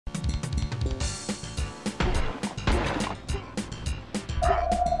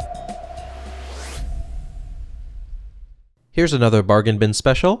Here's another bargain bin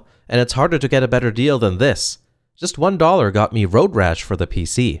special, and it's harder to get a better deal than this. Just $1 got me Road Rash for the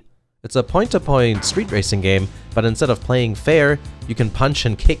PC. It's a point-to-point street racing game, but instead of playing fair, you can punch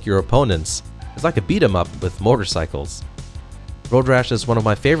and kick your opponents. It's like a beat-em-up with motorcycles. Road Rash is one of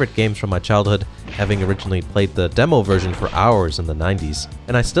my favorite games from my childhood, having originally played the demo version for hours in the 90s,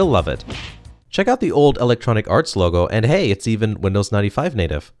 and I still love it. Check out the old Electronic Arts logo, and hey, it's even Windows 95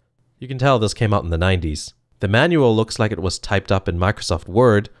 native. You can tell this came out in the 90s. The manual looks like it was typed up in Microsoft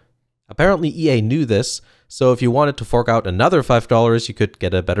Word. Apparently EA knew this, so if you wanted to fork out another $5, you could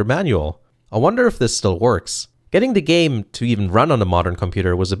get a better manual. I wonder if this still works. Getting the game to even run on a modern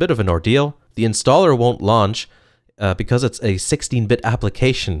computer was a bit of an ordeal. The installer won't launch because it's a 16-bit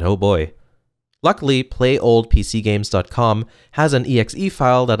application, oh boy. Luckily, playoldpcgames.com has an exe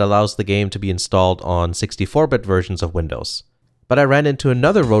file that allows the game to be installed on 64-bit versions of Windows. But I ran into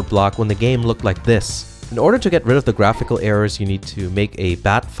another roadblock when the game looked like this. In order to get rid of the graphical errors, you need to make a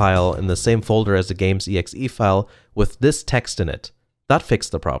bat file in the same folder as the game's exe file with this text in it. That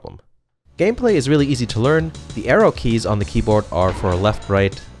fixed the problem. Gameplay is really easy to learn. The arrow keys on the keyboard are for left,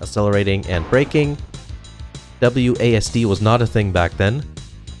 right, accelerating, and braking. WASD was not a thing back then.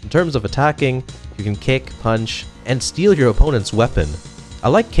 In terms of attacking, you can kick, punch, and steal your opponent's weapon. I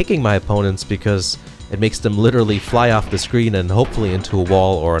like kicking my opponents because it makes them literally fly off the screen and hopefully into a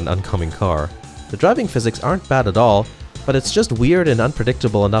wall or an oncoming car. The driving physics aren't bad at all, but it's just weird and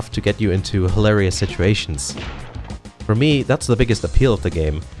unpredictable enough to get you into hilarious situations. For me, that's the biggest appeal of the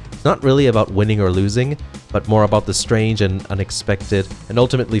game. It's not really about winning or losing, but more about the strange and unexpected and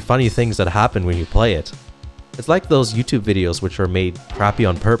ultimately funny things that happen when you play it. It's like those YouTube videos which are made crappy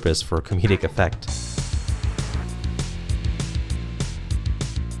on purpose for comedic effect.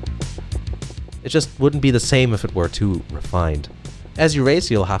 It just wouldn't be the same if it were too refined. As you race,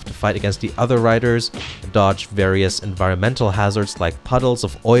 you'll have to fight against the other riders, dodge various environmental hazards like puddles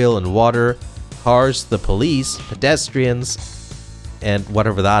of oil and water, cars, the police, pedestrians, and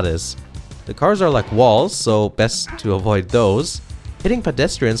whatever that is. The cars are like walls, so best to avoid those. Hitting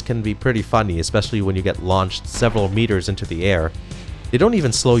pedestrians can be pretty funny, especially when you get launched several meters into the air. They don't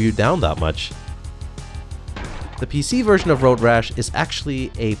even slow you down that much. The PC version of Road Rash is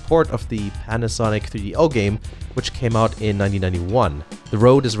actually a port of the Panasonic 3DO game, which came out in 1991. The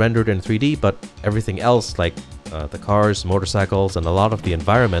road is rendered in 3D, but everything else, like the cars, motorcycles, and a lot of the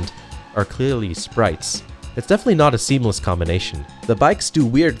environment, are clearly sprites. It's definitely not a seamless combination. The bikes do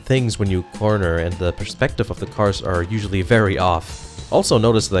weird things when you corner, and the perspective of the cars are usually very off. Also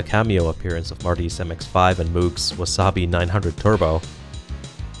notice the cameo appearance of Marty's MX-5 and Moog's Wasabi 900 Turbo.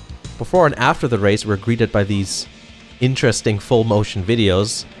 Before and after the race, we're greeted by these interesting full motion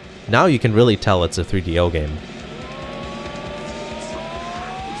videos. Now you can really tell it's a 3DO game.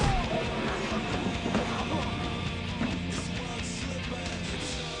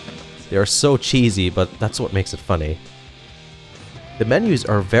 They are so cheesy, but that's what makes it funny. The menus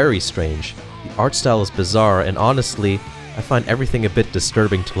are very strange. The art style is bizarre, and honestly, I find everything a bit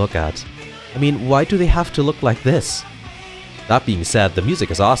disturbing to look at. I mean, why do they have to look like this? That being said, the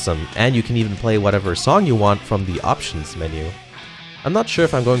music is awesome, and you can even play whatever song you want from the options menu. I'm not sure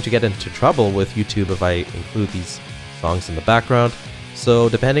if I'm going to get into trouble with YouTube if I include these songs in the background, so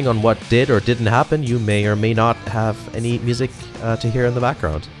depending on what did or didn't happen, you may or may not have any music to hear in the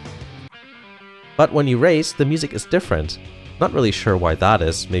background. But when you race, the music is different. Not really sure why that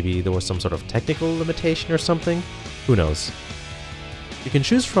is. Maybe there was some sort of technical limitation or something? Who knows? You can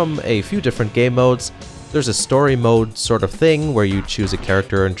choose from a few different game modes. There's a story mode sort of thing where you choose a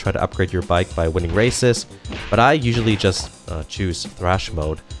character and try to upgrade your bike by winning races, but I usually just choose Thrash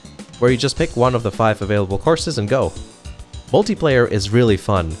mode, where you just pick one of the 5 available courses and go. Multiplayer is really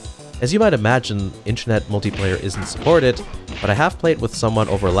fun. As you might imagine, internet multiplayer isn't supported, but I have played with someone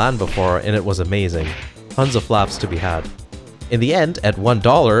over LAN before and it was amazing. Tons of laughs to be had. In the end, at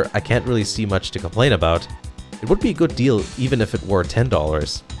 $1, I can't really see much to complain about. It would be a good deal even if it were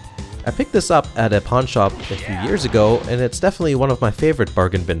 $10. I picked this up at a pawn shop a few years ago, and it's definitely one of my favorite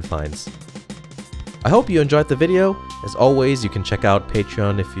bargain bin finds. I hope you enjoyed the video. As always, you can check out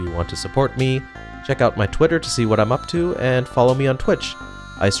Patreon if you want to support me, check out my Twitter to see what I'm up to, and follow me on Twitch.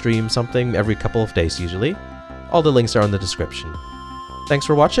 I stream something every couple of days usually. All the links are in the description. Thanks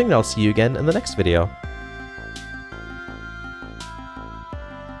for watching, and I'll see you again in the next video.